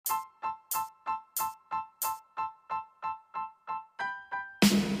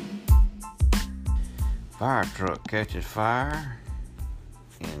Fire truck catches fire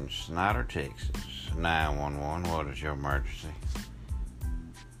in Snyder, Texas. 911, what is your emergency?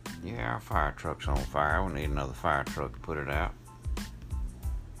 Yeah, our fire truck's on fire. We need another fire truck to put it out.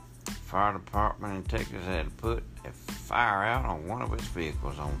 Fire department in Texas had to put a fire out on one of its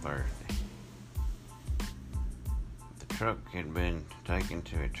vehicles on Thursday. The truck had been taken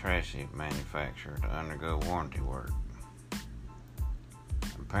to a chassis manufacturer to undergo warranty work.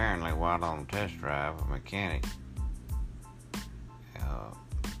 Apparently, while on a test drive, a mechanic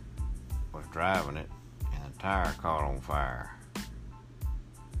was driving it and the tire caught on fire.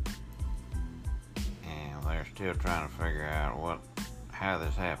 And they're still trying to figure out how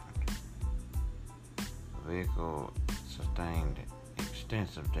this happened. The vehicle sustained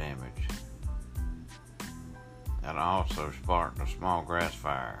extensive damage and also sparked a small grass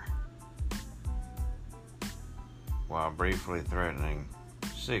fire while briefly threatening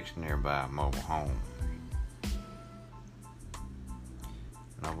 6 nearby mobile homes.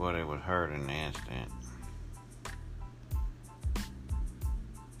 Nobody was hurt in the incident.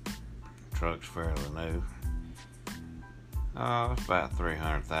 The truck's fairly new. It's about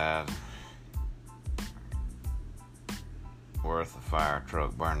 $300,000 worth of fire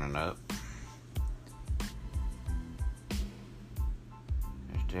truck burning up.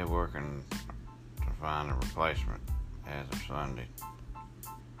 They're still working to find a replacement as of Sunday.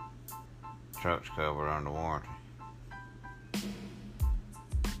 Truck's covered under warranty.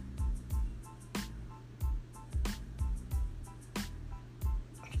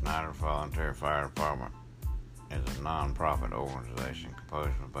 Snyder Volunteer Fire Department is a non-profit organization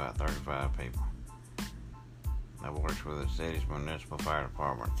composed of about 35 people that works with the city's municipal fire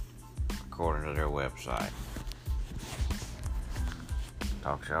department, according to their website.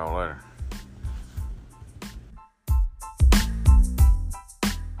 Talk to y'all later.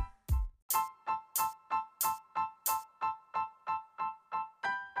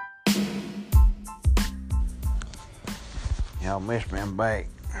 Y'all missed me, I'm back.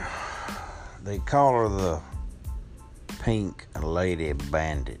 They call her the Pink Lady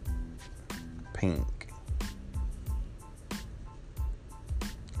Bandit. Pink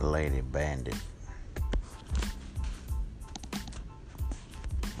Lady Bandit.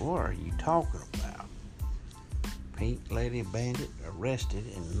 What are you talking about? Pink Lady Bandit arrested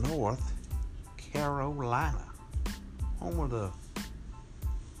in North Carolina, home of the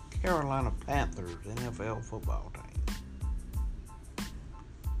Carolina Panthers NFL football team.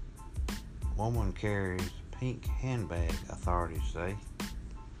 Woman carries pink handbag, authorities say.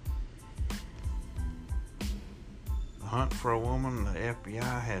 The hunt for a woman the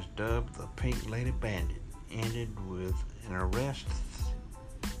FBI has dubbed the Pink Lady Bandit ended with an arrest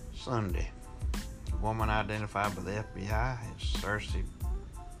Sunday. The woman identified by the FBI as Cersei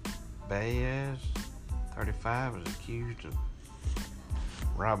Baez, 35, is accused of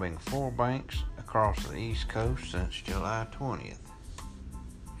robbing 4 banks across the East Coast since July 20th.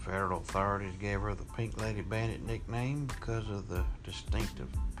 Federal authorities gave her the Pink Lady Bandit nickname because of the distinctive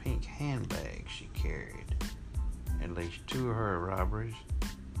pink handbag she carried. At least 2 of her robberies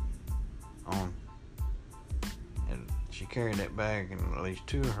she carried that bag in at least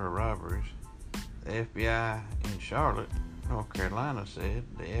 2 of her robberies. The FBI in Charlotte, North Carolina said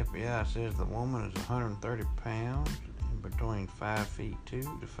the FBI says the woman is 130 pounds and between 5'2"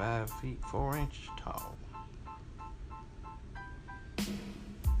 to 5'4" tall.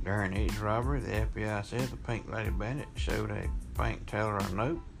 During each robbery, the FBI said the Pink Lady Bandit showed a bank teller a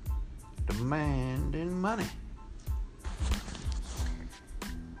note demanding money.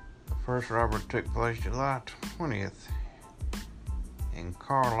 The first robbery took place July 20th in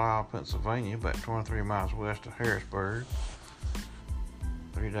Carlisle, Pennsylvania, about 23 miles west of Harrisburg.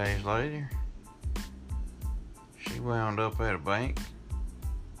 3 days later, she wound up at a bank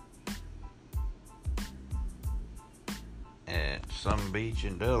at Sun Beach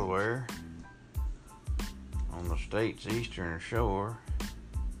in Delaware on the state's eastern shore,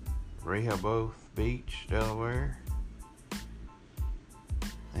 Rehoboth Beach, Delaware.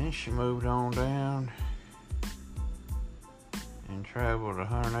 Then she moved on down and traveled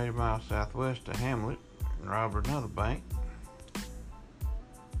 180 miles southwest to Hamlet and robbed another bank.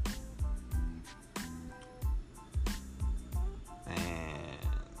 And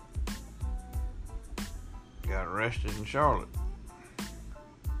got arrested in Charlotte.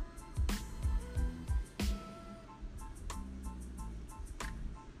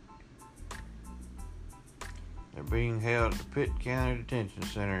 They're being held at the Pitt County Detention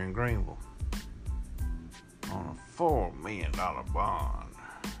Center in Greenville on a $4 million bond.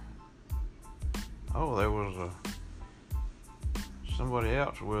 Oh, there was somebody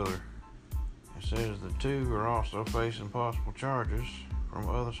else with her It says the two are also facing possible charges from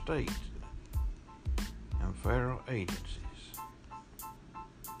other states and federal agencies.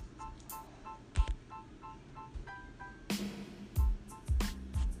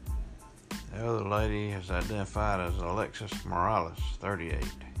 The other lady is identified as Alexis Morales, 38,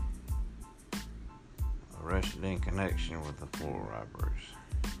 arrested in connection with the floor robberies.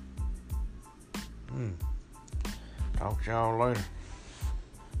 Talk to y'all later.